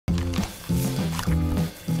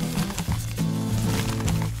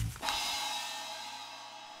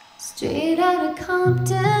Straight out of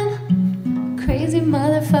Compton, crazy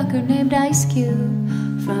motherfucker named Ice Cube,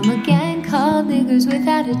 from a gang called Niggers with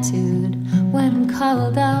Attitude. When I'm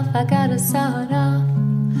called off, I gotta saw it off.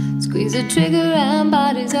 Squeeze a trigger and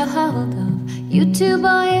bodies are hauled off. You too,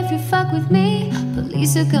 boy, if you fuck with me,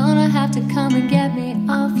 police are gonna have to come and get me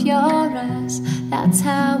off your ass. That's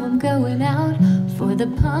how I'm going out. For the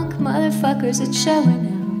punk motherfuckers, it's showing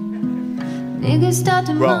out. Niggas start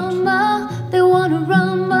to mumble, they wanna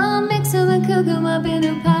rumble, mix 'em and cook 'em up in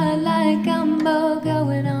a pot like gumbo.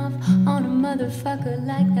 Going off on a motherfucker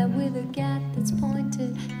like that with a gat that's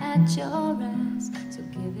pointed at your ass. So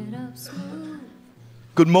give it up smooth.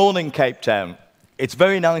 Good morning, Cape Town. It's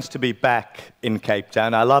very nice to be back in Cape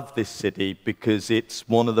Town. I love this city because it's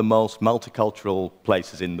one of the most multicultural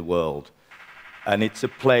places in the world. And it's a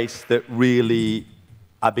place that really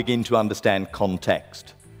I begin to understand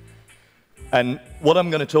context. And what I'm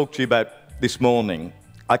going to talk to you about this morning,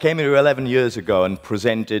 I came here 11 years ago and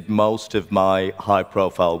presented most of my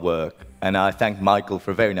high-profile work, and I thank Michael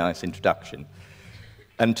for a very nice introduction.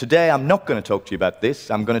 And today I'm not going to talk to you about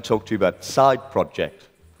this, I'm going to talk to you about a side project.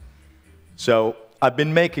 So I've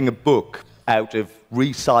been making a book out of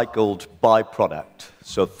recycled byproduct,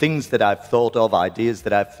 so things that I've thought of, ideas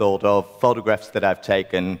that I've thought of, photographs that I've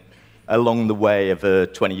taken along the way of a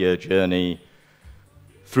 20-year journey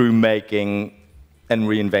through making and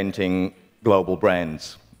reinventing global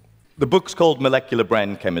brands. The book's called Molecular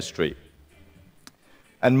Brand Chemistry.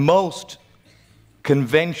 And most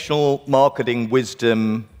conventional marketing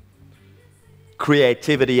wisdom,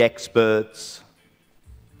 creativity experts,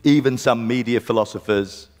 even some media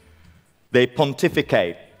philosophers, they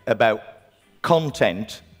pontificate about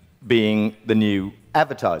content being the new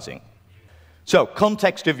advertising. So,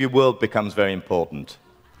 context of your world becomes very important.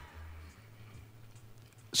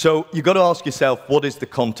 So you've got to ask yourself, what is the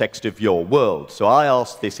context of your world? So I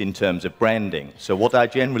ask this in terms of branding. So what I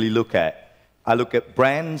generally look at, I look at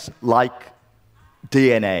brands like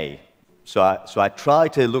DNA. So I try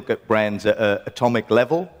to look at brands at an atomic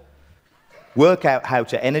level, work out how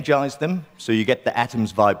to energize them, so you get the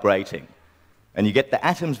atoms vibrating. And you get the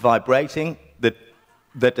atoms vibrating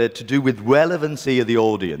that are to do with relevancy of the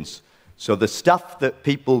audience. So the stuff that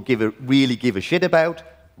people really give a shit about,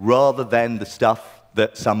 rather than the stuff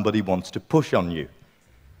that somebody wants to push on you.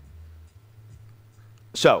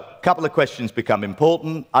 So, a couple of questions become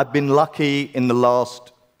important. I've been lucky in the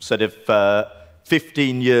last sort of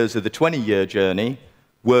 15 years of the 20-year journey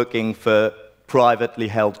working for privately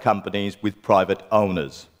held companies with private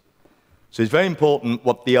owners. So it's very important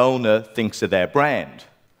what the owner thinks of their brand.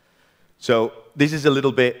 So this is a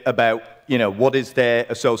little bit about, what is their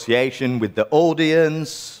association with the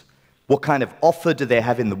audience, what kind of offer do they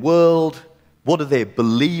have in the world, what do they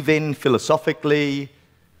believe in philosophically?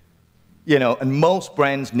 And most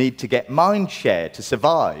brands need to get mind share to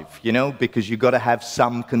survive, because you've got to have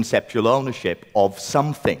some conceptual ownership of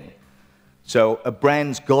something. So a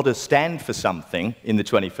brand's got to stand for something in the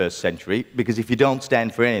 21st century, because if you don't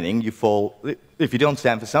stand for anything, you fall. If you don't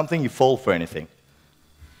stand for something, you fall for anything.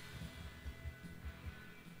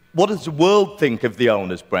 What does the world think of the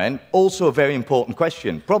owner's brand? Also a very important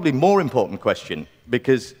question, probably more important question,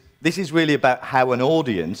 because this is really about how an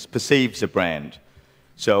audience perceives a brand.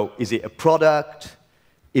 So is it a product?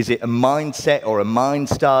 Is it a mindset or a mind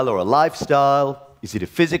style or a lifestyle? Is it a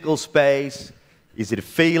physical space? Is it a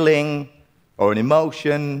feeling or an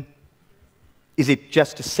emotion? Is it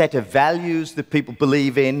just a set of values that people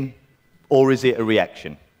believe in? Or is it a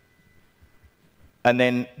reaction? And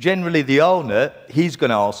then generally the owner, he's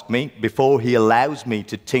going to ask me, before he allows me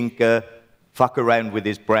to tinker, fuck around with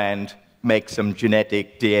his brand, make some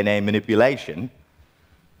genetic DNA manipulation,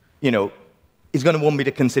 he's going to want me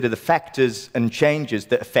to consider the factors and changes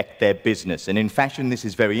that affect their business. And in fashion, this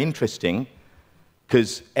is very interesting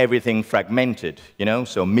because everything fragmented,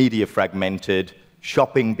 so media fragmented,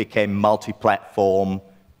 shopping became multi-platform,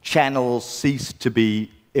 channels ceased to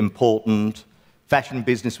be important, fashion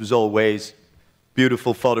business was always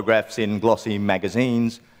beautiful photographs in glossy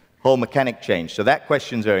magazines, whole mechanic changed. So that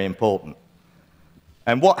question's very important.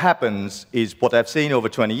 And what happens is, what I've seen over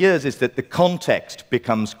 20 years is that the context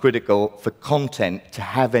becomes critical for content to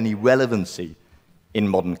have any relevancy in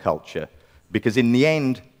modern culture. Because in the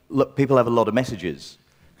end, look, people have a lot of messages.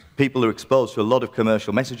 People are exposed to a lot of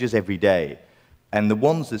commercial messages every day. And the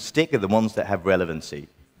ones that stick are the ones that have relevancy,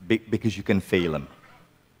 because you can feel them.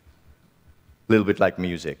 A little bit like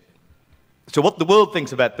music. So what the world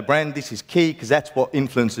thinks about the brand, this is key, because that's what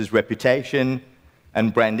influences reputation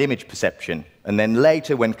and brand image perception. And then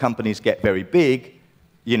later, when companies get very big,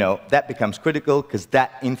 that becomes critical because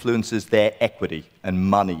that influences their equity and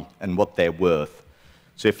money and what they're worth.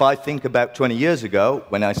 So if I think about 20 years ago,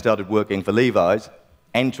 when I started working for Levi's,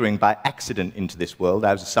 entering by accident into this world,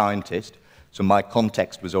 I was a scientist, so my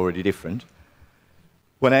context was already different.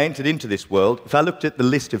 When I entered into this world, if I looked at the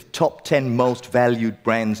list of top 10 most valued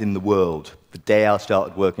brands in the world, the day I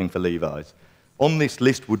started working for Levi's, on this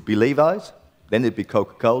list would be Levi's, then there'd be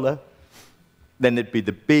Coca-Cola, then there'd be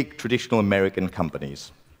the big traditional American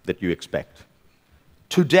companies that you expect.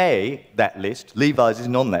 Today, that list, Levi's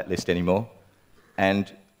isn't on that list anymore,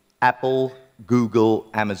 and Apple, Google,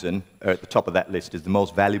 Amazon are at the top of that list as the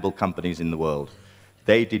most valuable companies in the world.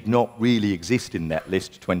 They did not really exist in that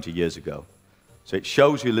list 20 years ago. So it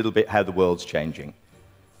shows you a little bit how the world's changing.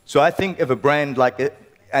 So I think of a brand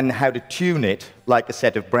and how to tune it like a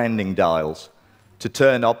set of branding dials to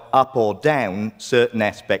turn up or down certain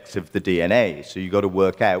aspects of the DNA. So you've got to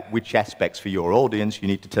work out which aspects for your audience you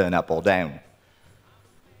need to turn up or down.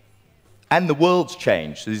 And the world's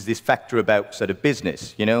changed. So there's this factor about sort of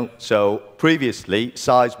business, you know. So previously,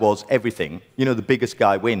 size was everything. You know, the biggest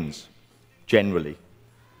guy wins, generally.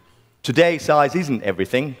 Today, size isn't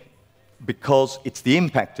everything because it's the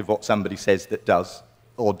impact of what somebody says that does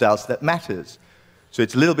that matters. So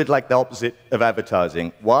it's a little bit like the opposite of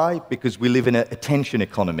advertising. Why? Because we live in an attention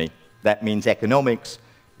economy. That means economics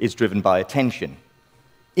is driven by attention.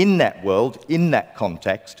 In that world, in that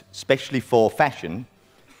context, especially for fashion,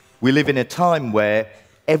 we live in a time where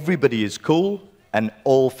everybody is cool and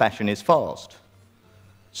all fashion is fast.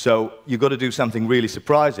 So you've got to do something really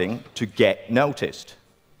surprising to get noticed.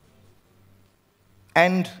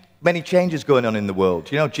 And many changes going on in the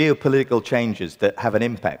world, you know, geopolitical changes that have an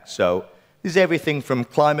impact. So this is everything from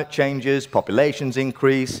climate changes, populations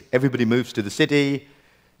increase, everybody moves to the city,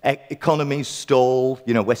 economies stall,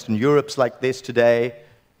 you know, Western Europe's like this today,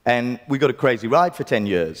 and we got a crazy ride for 10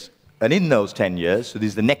 years. And in those 10 years, so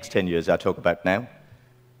these are the next 10 years I talk about now,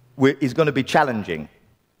 is going to be challenging.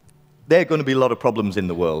 There are going to be a lot of problems in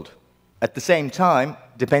the world. At the same time,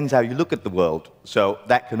 depends how you look at the world. So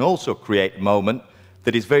that can also create a moment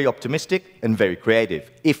that is very optimistic and very creative,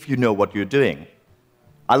 if you know what you're doing.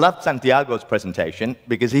 I loved Santiago's presentation,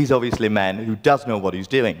 because he's obviously a man who does know what he's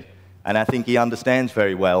doing. And I think he understands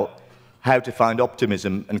very well how to find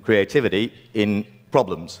optimism and creativity in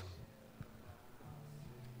problems.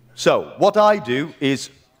 So what I do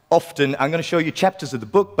is often, I'm going to show you chapters of the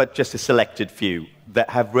book, but just a selected few that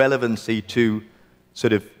have relevancy to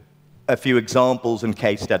sort of a few examples and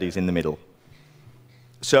case studies in the middle.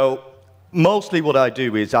 So mostly what I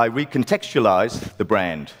do is I recontextualize the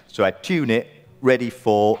brand. So I tune it ready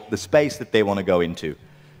for the space that they want to go into,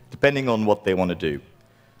 depending on what they want to do.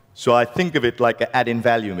 So I think of it like an add-in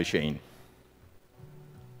value machine.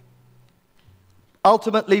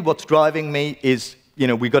 Ultimately, what's driving me is, you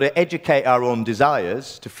know, we've got to educate our own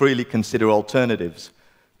desires to freely consider alternatives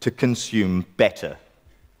to consume better.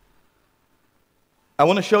 I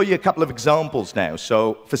want to show you a couple of examples now.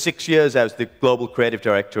 So for 6 years, I was the global creative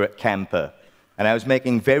director at Camper, and I was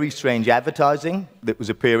making very strange advertising that was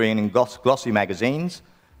appearing in glossy magazines,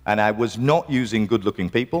 and I was not using good-looking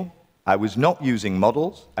people. I was not using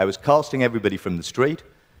models. I was casting everybody from the street,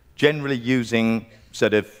 generally using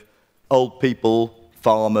sort of old people,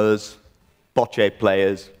 farmers, bocce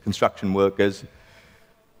players, construction workers.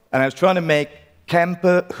 And I was trying to make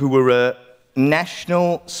Camper, who were a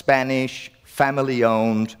national Spanish,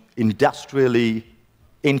 family-owned, industrially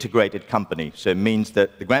integrated company. So it means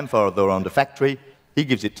that the grandfather owned a factory, he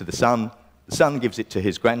gives it to the son gives it to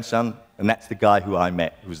his grandson, and that's the guy who I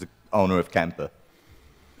met, who was the owner of Camper.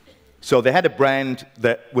 So they had a brand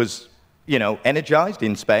that was, you know, energized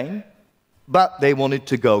in Spain, but they wanted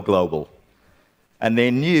to go global. And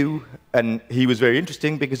they knew, and he was very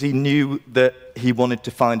interesting because he knew that he wanted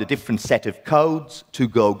to find a different set of codes to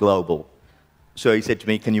go global. So he said to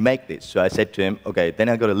me, can you make this? So I said to him, okay, then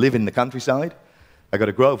I've got to live in the countryside, I've got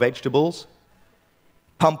to grow vegetables,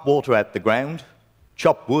 pump water out the ground,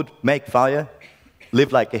 chop wood, make fire,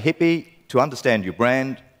 live like a hippie to understand your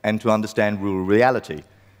brand and to understand rural reality.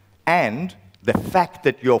 And the fact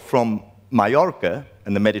that you're from Mallorca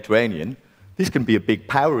and the Mediterranean, this can be a big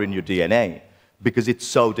power in your DNA, because it's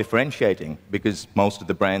so differentiating, because most of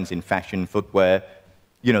the brands in fashion, footwear,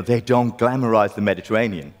 you know, they don't glamorize the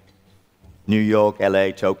Mediterranean. New York, LA,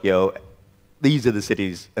 Tokyo, these are the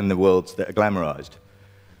cities and the worlds that are glamorized.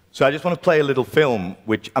 So I just want to play a little film,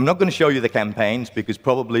 which I'm not going to show you the campaigns, because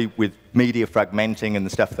probably with media fragmenting and the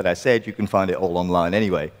stuff that I said, you can find it all online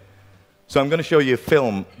anyway. So I'm going to show you a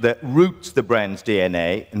film that roots the brand's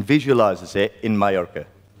DNA and visualizes it in Mallorca.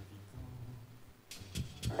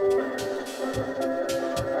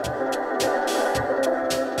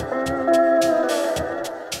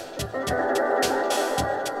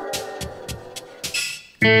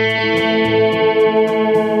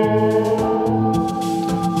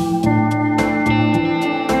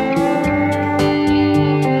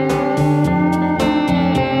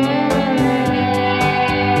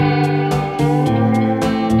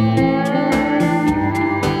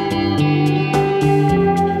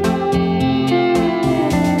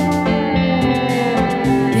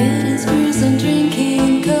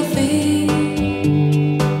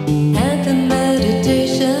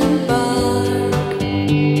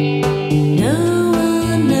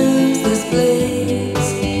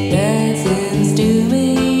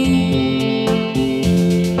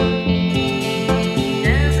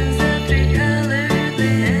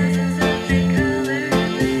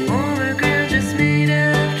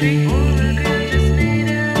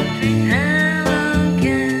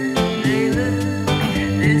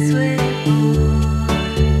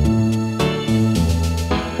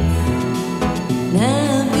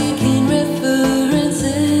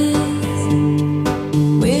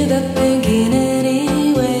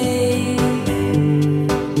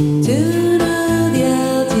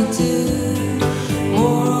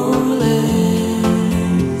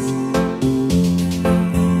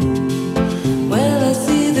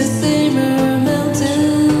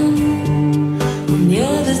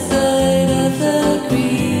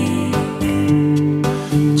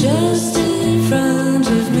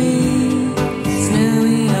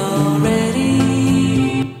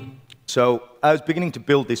 So I was beginning to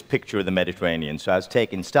build this picture of the Mediterranean. So I was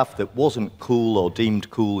taking stuff that wasn't cool or deemed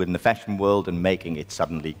cool in the fashion world and making it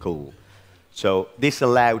suddenly cool. So this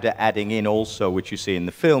allowed adding in also, which you see in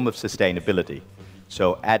the film, of sustainability.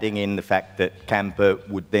 So adding in the fact that Camper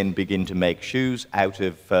would then begin to make shoes out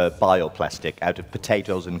of bioplastic, out of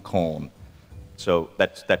potatoes and corn. So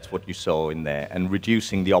that's what you saw in there, and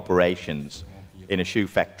reducing the operations in a shoe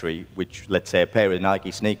factory, which, let's say, a pair of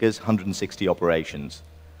Nike sneakers, 160 operations.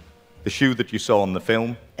 The shoe that you saw on the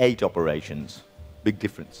film, 8 operations. Big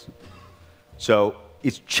difference. So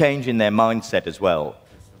it's changing their mindset as well.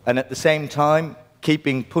 And at the same time,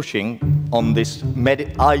 keeping pushing on this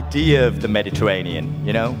idea of the Mediterranean,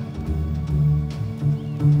 you know?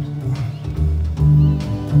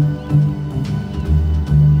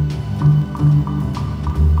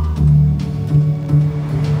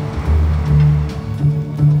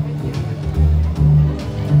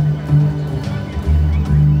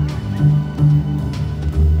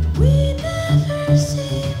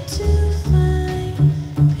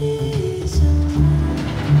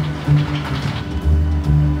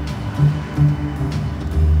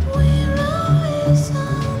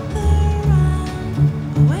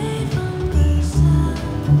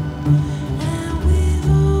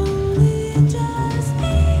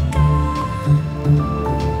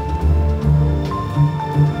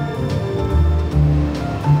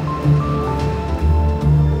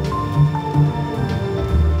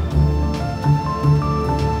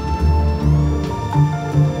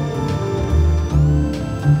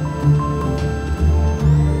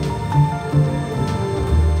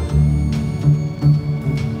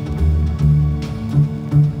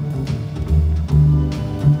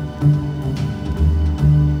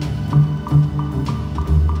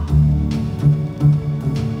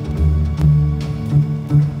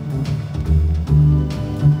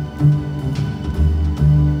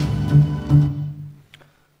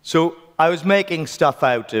 So I was making stuff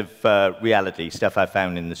out of reality, stuff I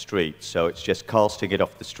found in the street. So it's just casting it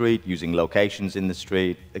off the street, using locations in the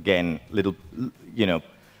street. Again, little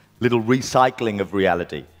recycling of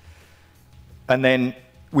reality. And then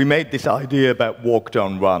we made this idea about walk,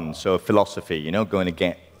 don't run. So a philosophy, you know, going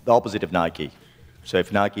against the opposite of Nike. So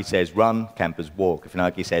if Nike says run, Campers walk. If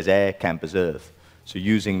Nike says air, Campers earth. So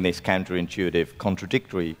using this counterintuitive,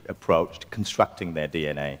 contradictory approach to constructing their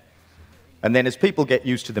DNA. And then as people get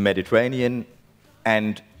used to the Mediterranean,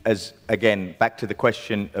 and as, again, back to the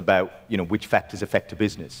question about, you know, which factors affect a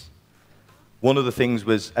business. One of the things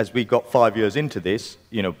was, as we got 5 years into this,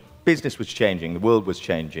 you know, business was changing, the world was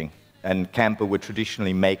changing, and Camper were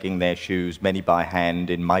traditionally making their shoes, many by hand,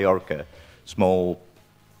 in Mallorca, small,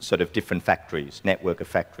 sort of different factories, network of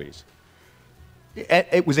factories.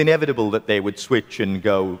 It was inevitable that they would switch and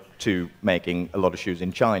go to making a lot of shoes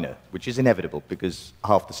in China, which is inevitable because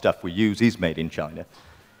half the stuff we use is made in China.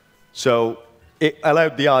 So it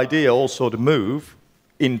allowed the idea also to move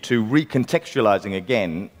into recontextualizing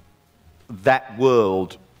again that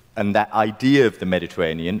world and that idea of the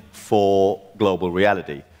Mediterranean for global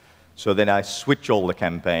reality. So then I switched all the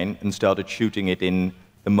campaign and started shooting it in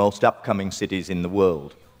the most upcoming cities in the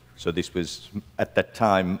world. So this was, at that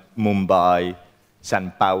time, Mumbai,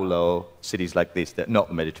 San Paulo, cities like this that are not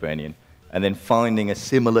the Mediterranean, and then finding a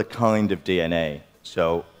similar kind of DNA.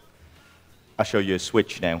 So I'll show you a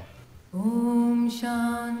switch now. Om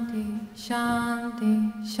Shanti,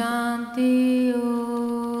 Shanti, Shanti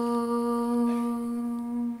Om.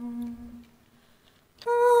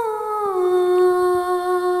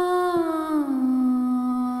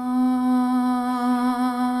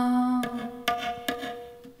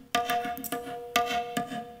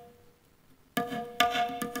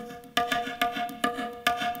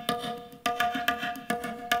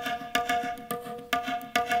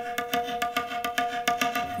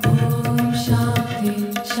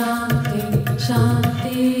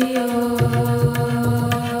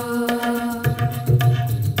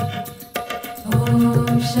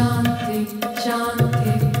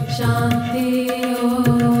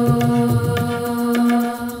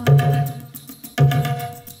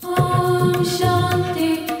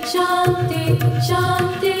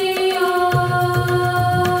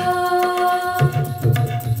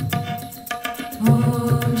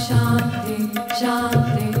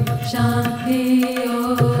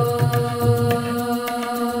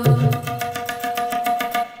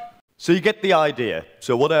 So you get the idea.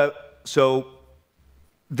 So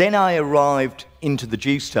then I arrived into the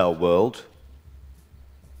G-Star world,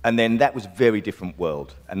 and then that was a very different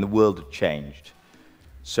world, and the world had changed.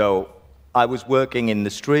 So I was working in the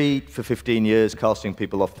street for 15 years, casting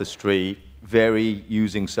people off the street, very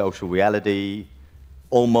using social reality,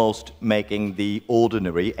 almost making the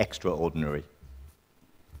ordinary extraordinary.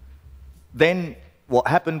 Then what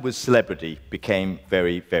happened was celebrity became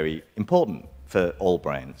very, very important for all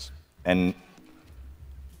brands. And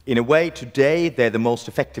in a way, today, they're the most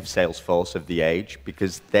effective sales force of the age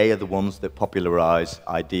because they are the ones that popularize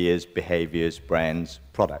ideas, behaviors, brands,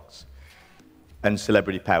 products. And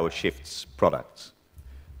celebrity power shifts products.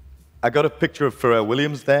 I got a picture of Pharrell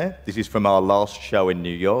Williams there. This is from our last show in New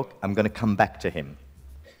York. I'm going to come back to him.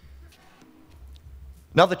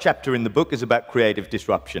 Another chapter in the book is about creative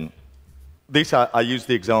disruption. This, I use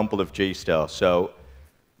the example of G-Star. So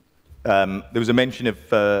there was a mention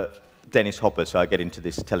of Dennis Hopper, so I get into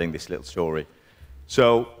this, telling this little story.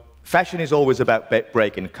 So fashion is always about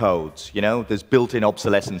breaking codes. You know, there's built-in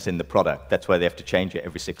obsolescence in the product. That's why they have to change it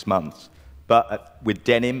every 6 months. But with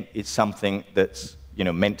denim, it's something that's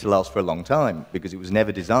meant to last for a long time because it was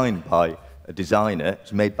never designed by a designer. It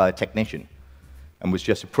was made by a technician and was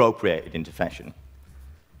just appropriated into fashion.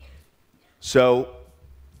 So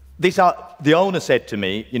the owner said to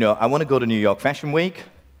me, I want to go to New York Fashion Week.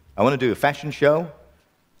 I want to do a fashion show.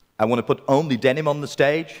 I want to put only denim on the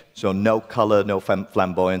stage, so no color, no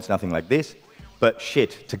flamboyance, nothing like this. But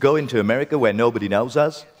shit, to go into America where nobody knows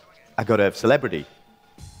us, I got to have celebrity.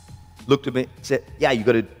 Looked at me, said, yeah, you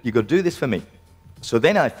got to do this for me. So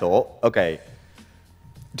then I thought, okay,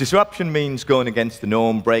 disruption means going against the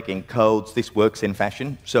norm, breaking codes. This works in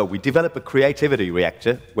fashion. So we develop a creativity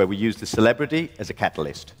reactor where we use the celebrity as a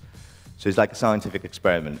catalyst. So it's like a scientific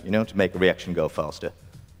experiment, to make a reaction go faster.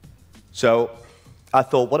 So I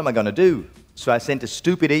thought, what am I going to do? So I sent a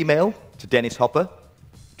stupid email to Dennis Hopper,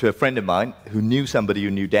 to a friend of mine who knew somebody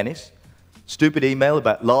who knew Dennis. Stupid email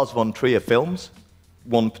about Lars von Trier films,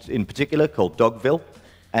 one in particular called Dogville,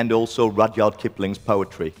 and also Rudyard Kipling's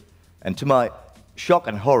poetry. And to my shock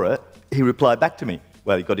and horror, he replied back to me.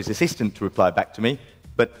 Well, he got his assistant to reply back to me,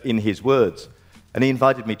 but in his words. And he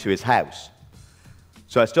invited me to his house.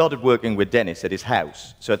 So I started working with Dennis at his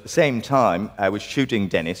house. So at the same time, I was shooting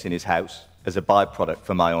Dennis in his house as a byproduct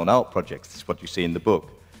for my own art projects. This is what you see in the book.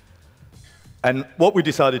 And what we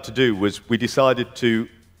decided to do was we decided to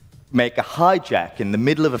make a hijack in the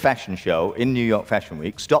middle of a fashion show in New York Fashion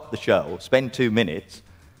Week, stop the show, spend 2 minutes,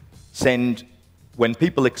 send, when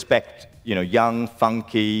people expect, young,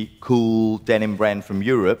 funky, cool denim brand from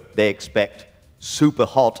Europe, they expect super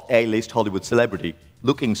hot A-list Hollywood celebrity,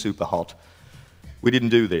 looking super hot. We didn't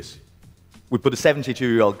do this. We put a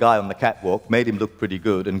 72-year-old guy on the catwalk, made him look pretty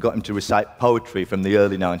good, and got him to recite poetry from the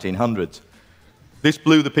early 1900s. This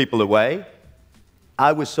blew the people away.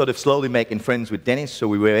 I was sort of slowly making friends with Dennis, so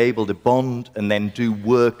we were able to bond and then do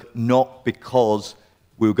work not because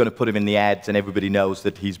we were going to put him in the ads and everybody knows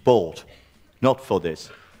that he's bought. Not for this.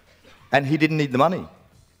 And he didn't need the money.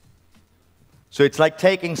 So it's like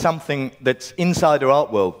taking something that's inside our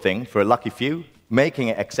art world thing for a lucky few, making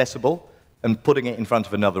it accessible, and putting it in front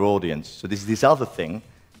of another audience. So there's this other thing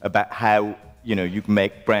about how you can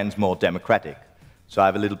make brands more democratic. So I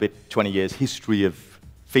have a little bit 20 years history of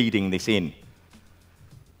feeding this in.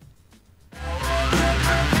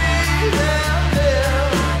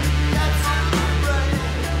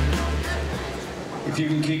 If you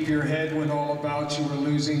can keep your head when all about you are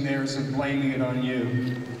losing theirs and blaming it on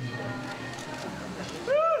you.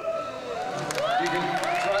 You can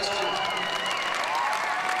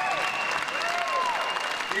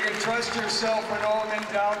trust yourself when all men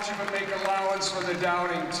doubt you, but make allowance for the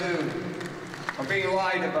doubting too. Or being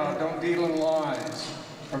lied about, don't deal in lies.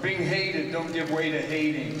 Or being hated, don't give way to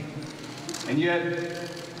hating. And yet,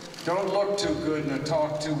 don't look too good nor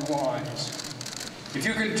talk too wise. If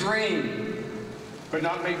you can dream, but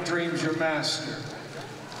not make dreams your master.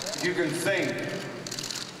 If you can think,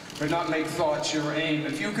 but not make thoughts your aim.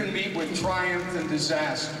 If you can meet with triumph and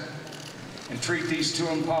disaster, and treat these two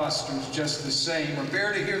impostors just the same, or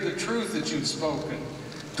bear to hear the truth that you've spoken,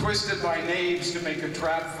 twisted by knaves to make a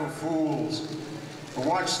trap for fools, or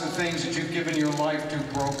watch the things that you've given your life to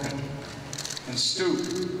broken, and stoop,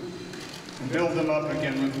 and build them up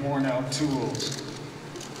again with worn-out tools.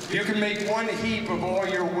 If you can make one heap of all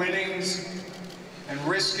your winnings, and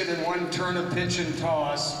risk it in one turn of pitch and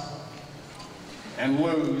toss, and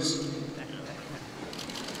lose,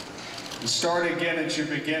 and start again at your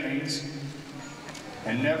beginnings,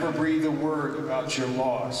 and never breathe a word about your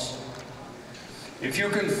loss. If you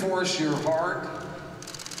can force your heart,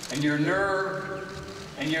 and your nerve,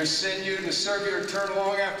 and your sinew to serve your turn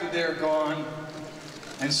long after they're gone,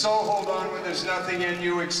 and so hold on when there's nothing in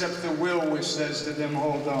you except the will which says to them,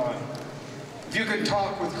 hold on. If you can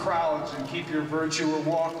talk with crowds and keep your virtue or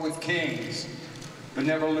walk with kings, but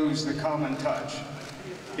never lose the common touch.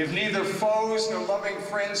 If neither foes nor loving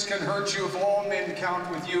friends can hurt you, if all men count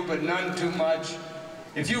with you but none too much,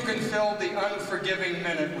 if you can fill the unforgiving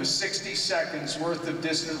minute with 60 seconds worth of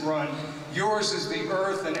distant run, yours is the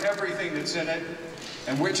earth and everything that's in it,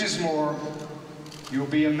 and which is more, you'll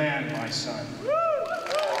be a man, my son.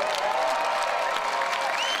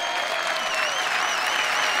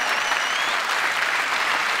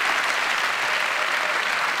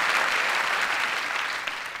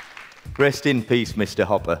 Rest in peace, Mr.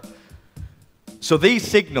 Hopper. So these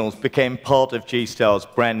signals became part of G-Star's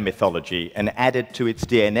brand mythology and added to its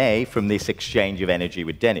DNA from this exchange of energy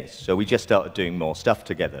with Dennis. So we just started doing more stuff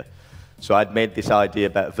together. So I'd made this idea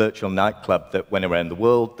about a virtual nightclub that went around the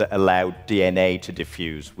world that allowed DNA to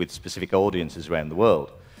diffuse with specific audiences around the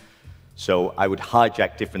world. So I would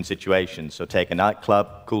hijack different situations. So take a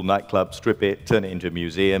nightclub, cool nightclub, strip it, turn it into a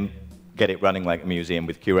museum, get it running like a museum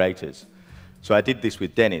with curators. So I did this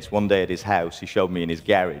with Dennis. One day at his house, he showed me in his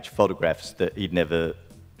garage photographs that he'd never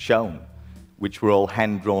shown, which were all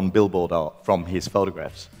hand-drawn billboard art from his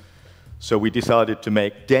photographs. So we decided to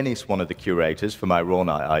make Dennis one of the curators for my raw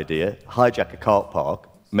night idea, hijack a car park,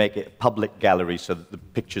 make it a public gallery so that the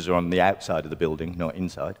pictures are on the outside of the building, not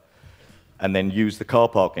inside, and then use the car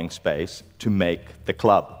parking space to make the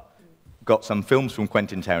club. Got some films from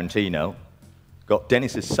Quentin Tarantino, got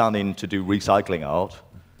Dennis's son in to do recycling art,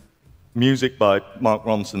 music by Mark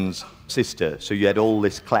Ronson's sister, so you had all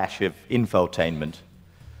this clash of infotainment,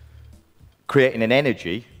 creating an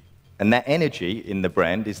energy, and that energy in the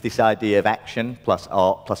brand is this idea of action plus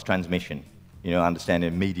art plus transmission, you know,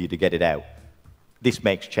 understanding media to get it out. This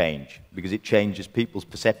makes change, because it changes people's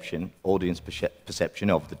perception, audience perception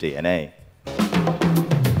of the DNA.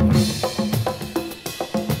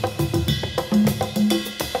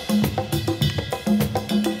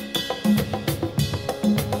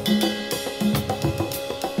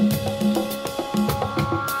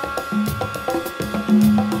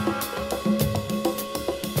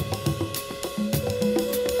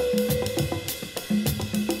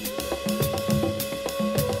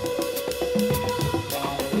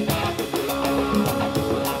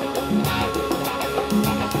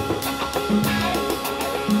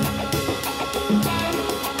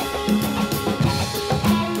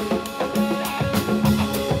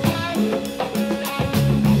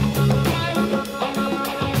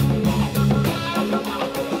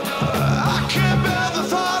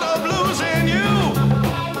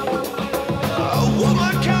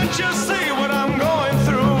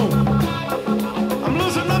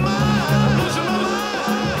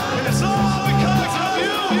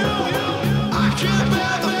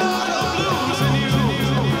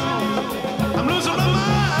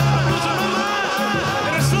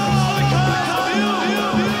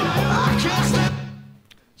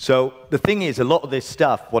 So the thing is, a lot of this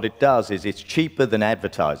stuff, what it does is it's cheaper than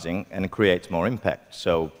advertising and it creates more impact.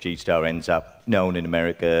 So G-Star ends up known in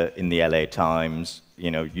America, in the LA Times.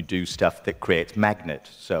 You know, you do stuff that creates magnet,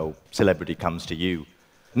 so celebrity comes to you.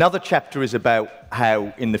 Another chapter is about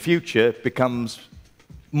how, in the future, it becomes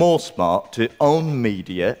more smart to own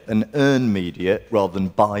media and earn media rather than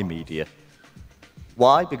buy media.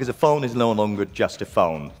 Why? Because a phone is no longer just a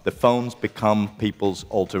phone. The phones become people's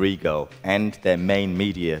alter ego and their main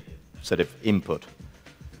media sort of input.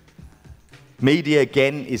 Media,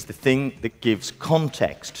 again, is the thing that gives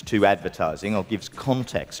context to advertising or gives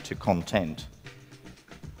context to content.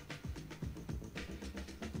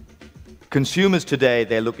 Consumers today,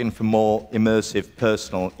 they're looking for more immersive,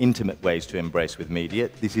 personal, intimate ways to embrace with media.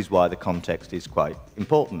 This is why the context is quite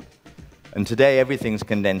important. And today, everything's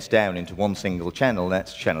condensed down into one single channel, and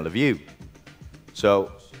that's channel of view. So,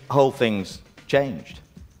 whole thing's changed.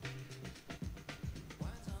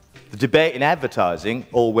 The debate in advertising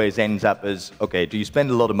always ends up as, okay, do you spend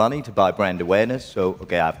a lot of money to buy brand awareness? So,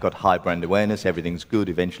 okay, I've got high brand awareness, everything's good,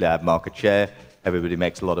 eventually I have market share, everybody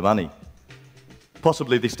makes a lot of money.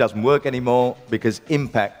 Possibly this doesn't work anymore because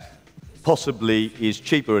impact possibly is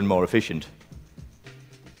cheaper and more efficient.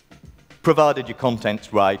 Provided your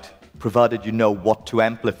content's right, provided you know what to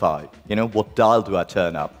amplify. You know, what dial do I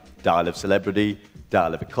turn up? Dial of celebrity,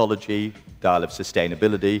 dial of ecology, dial of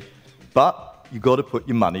sustainability. But you've got to put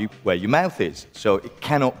your money where your mouth is. So it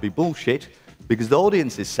cannot be bullshit because the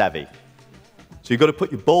audience is savvy. So you've got to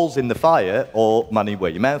put your balls in the fire or money where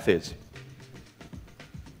your mouth is.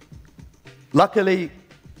 Luckily,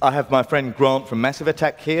 I have my friend Grant from Massive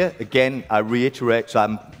Attack here. Again, I reiterate,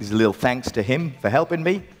 so there's a little thanks to him for helping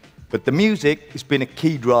me. But the music has been a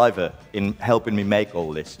key driver in helping me make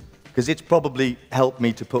all this, because it's probably helped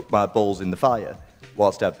me to put my balls in the fire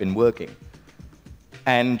whilst I've been working.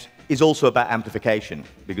 And it's also about amplification,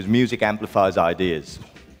 because music amplifies ideas.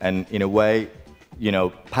 And in a way, you know,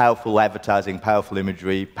 powerful advertising, powerful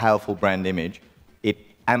imagery, powerful brand image, it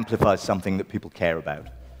amplifies something that people care about.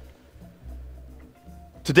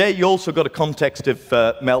 Today, you also got a context of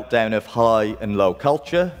meltdown of high and low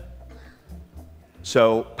culture.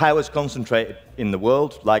 So power's concentrated in the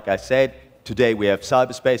world, like I said. Today, we have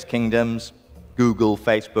cyberspace kingdoms, Google,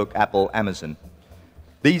 Facebook, Apple, Amazon.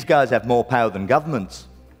 These guys have more power than governments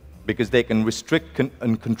because they can restrict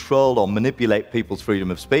and control or manipulate people's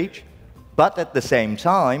freedom of speech, but at the same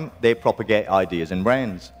time, they propagate ideas and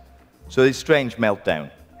brands. So this strange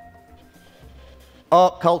meltdown.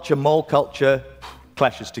 Art culture, mall culture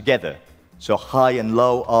clashes together. So high and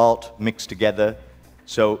low art mixed together.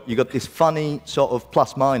 So you got this funny sort of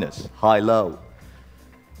plus-minus, high-low.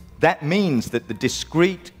 That means that the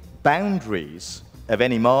discrete boundaries of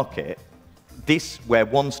any market, this, where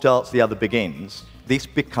one starts, the other begins, this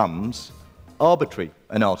becomes arbitrary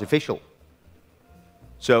and artificial.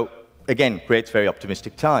 So, again, creates very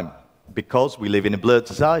optimistic time, because we live in a blurred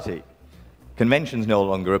society. Conventions no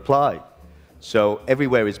longer apply. So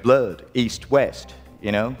everywhere is blurred, east-west,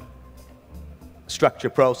 you know? Structure,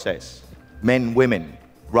 process, men, women,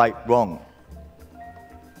 right, wrong.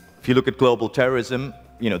 If you look at global terrorism,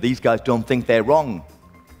 you know, these guys don't think they're wrong.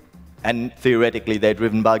 And theoretically, they're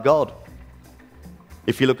driven by God.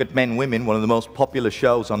 If you look at Men, Women, one of the most popular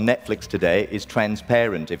shows on Netflix today is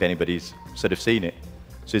Transparent, if anybody's sort of seen it.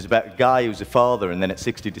 So it's about a guy who's a father and then at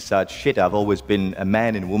 60 decides, shit, I've always been a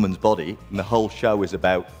man in a woman's body. And the whole show is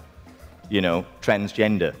about, you know,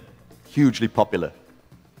 transgender. Hugely popular.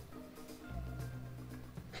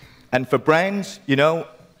 And for brands, you know,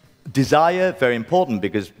 desire, very important,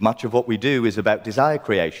 because much of what we do is about desire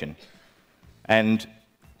creation. And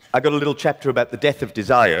I got a little chapter about the death of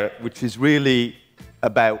desire, which is really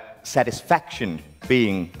about satisfaction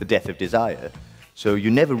being the death of desire. So you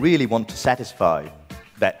never really want to satisfy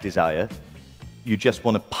that desire. You just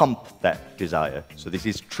want to pump that desire. So this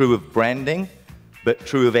is true of branding, but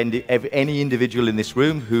true of any individual in this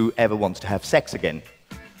room who ever wants to have sex again.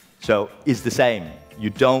 So it's the same. You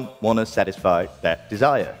don't want to satisfy that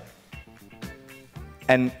desire.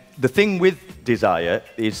 And the thing with desire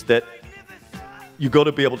is that you've got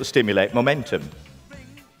to be able to stimulate momentum.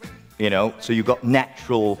 You know, so you've got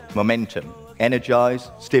natural momentum. Energize,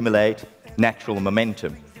 stimulate, natural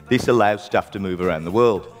momentum. This allows stuff to move around the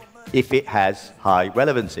world. If it has high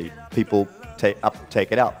relevancy, people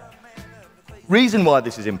take it up. Reason why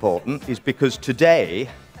this is important is because today,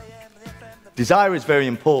 desire is very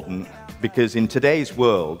important because in today's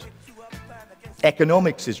world,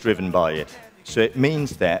 economics is driven by it. So it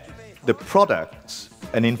means that the products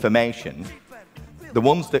and information, the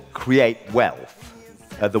ones that create wealth,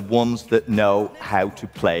 are the ones that know how to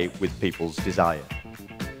play with people's desire.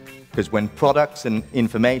 Because when products and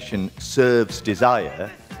information serves desire,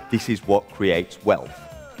 this is what creates wealth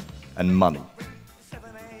and money.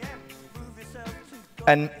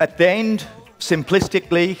 And at the end,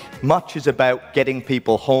 simplistically, much is about getting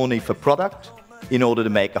people horny for product in order to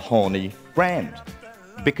make a horny brand,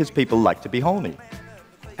 because people like to be horny.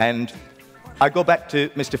 And I go back to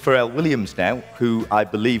Mr. Pharrell Williams now, who I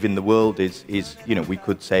believe in the world is, you know, we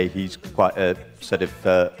could say he's quite a sort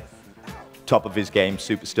of top of his game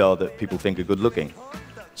superstar that people think are good looking.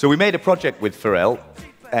 So we made a project with Pharrell,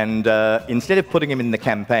 and instead of putting him in the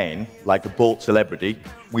campaign like a bought celebrity,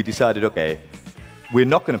 we decided, okay, we're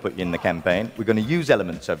not going to put you in the campaign, we're going to use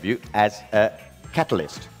elements of you as a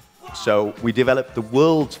catalyst. So we developed the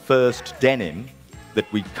world's first denim that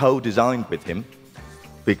we co-designed with him,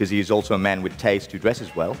 because he is also a man with taste who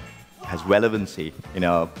dresses well, has relevancy in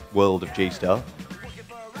our world of G-Star,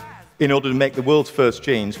 in order to make the world's first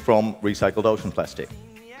jeans from recycled ocean plastic.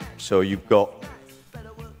 So you've got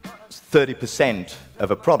 30%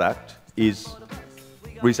 of a product is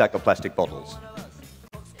recycled plastic bottles.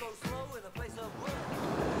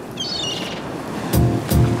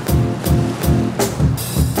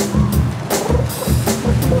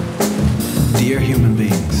 Dear human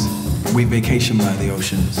beings, we vacation by the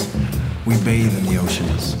oceans. We bathe in the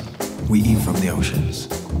oceans. We eat from the oceans.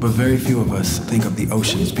 But very few of us think of the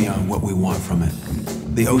oceans beyond what we want from it.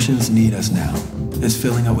 The oceans need us now. It's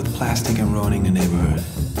filling up with plastic and ruining the neighborhood.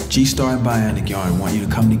 G-Star and Bionic Yarn want you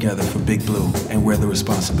to come together for Big Blue and wear the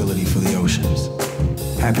responsibility for the oceans.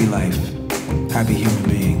 Happy life, happy human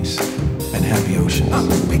beings, and happy oceans.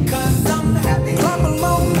 Because I'm happy. Clap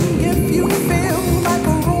along if you feel like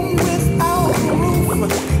a room without a roof.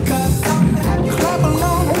 Because I'm happy. Clap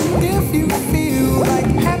along if you feel like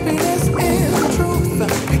happiness is the truth.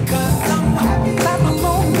 Because I'm happy. Clap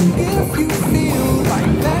along if you feel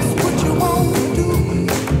like that's what you want to do.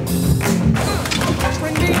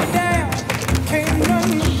 Bring me down, can't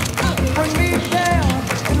none bring me down.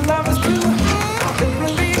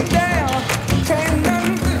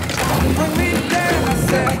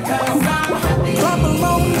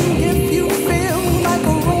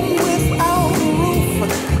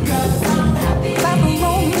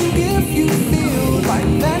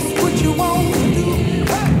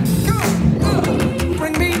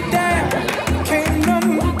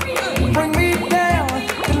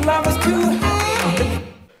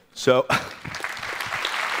 So,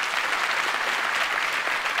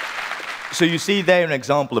 so you see there an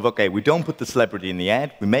example of, okay, we don't put the celebrity in the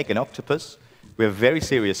ad, we make an octopus, we have a very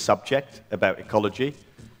serious subject about ecology,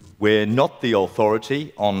 we're not the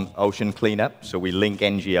authority on ocean cleanup, so we link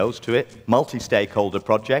NGOs to it, multi-stakeholder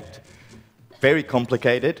project, very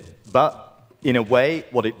complicated, but in a way,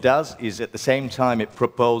 what it does is at the same time it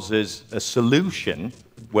proposes a solution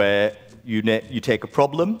where you take a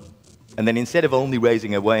problem, and then instead of only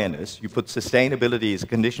raising awareness, you put sustainability as a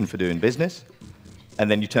condition for doing business,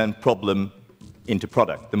 and then you turn problem into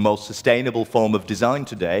product. The most sustainable form of design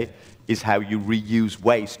today is how you reuse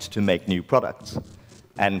waste to make new products.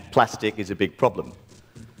 And plastic is a big problem.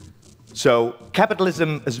 So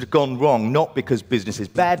capitalism has gone wrong, not because business is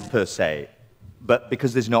bad per se, but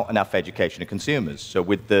because there's not enough education of consumers. So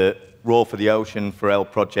with the Raw for the Ocean,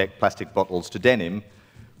 Pharrell Project, Plastic Bottles to Denim,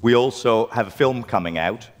 we also have a film coming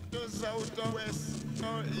out.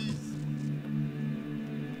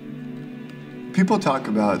 People talk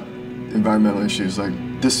about environmental issues like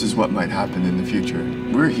this is what might happen in the future.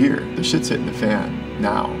 We're here. The shit's hitting the fan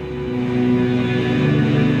now.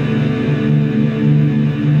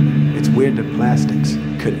 It's weird that plastics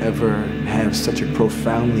could ever have such a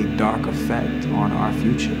profoundly dark effect on our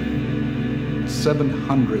future.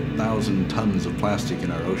 700,000 tons of plastic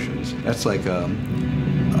in our oceans. That's like a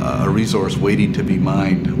resource waiting to be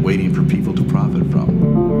mined, waiting for people to profit from.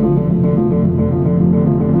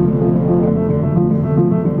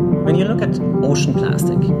 When you look at ocean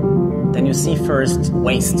plastic, then you see first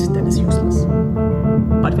waste that is useless.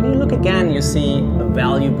 But when you look again, you see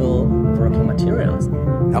valuable working materials.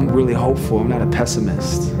 I'm really hopeful. I'm not a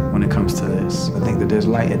pessimist when it comes to this. I think that there's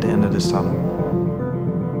light at the end of this tunnel.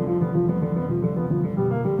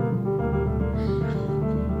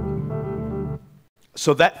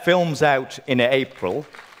 So that film's out in April.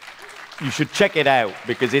 You should check it out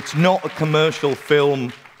because it's not a commercial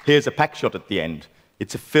film, here's a pack shot at the end.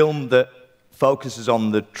 It's a film that focuses on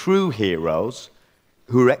the true heroes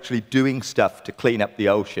who are actually doing stuff to clean up the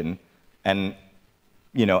ocean and,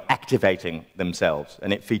 you know, activating themselves,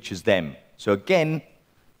 and it features them. So again,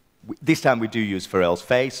 this time we do use Pharrell's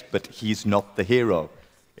face, but he's not the hero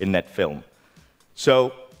in that film.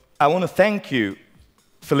 So I want to thank you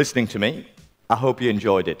for listening to me. I hope you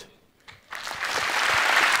enjoyed it.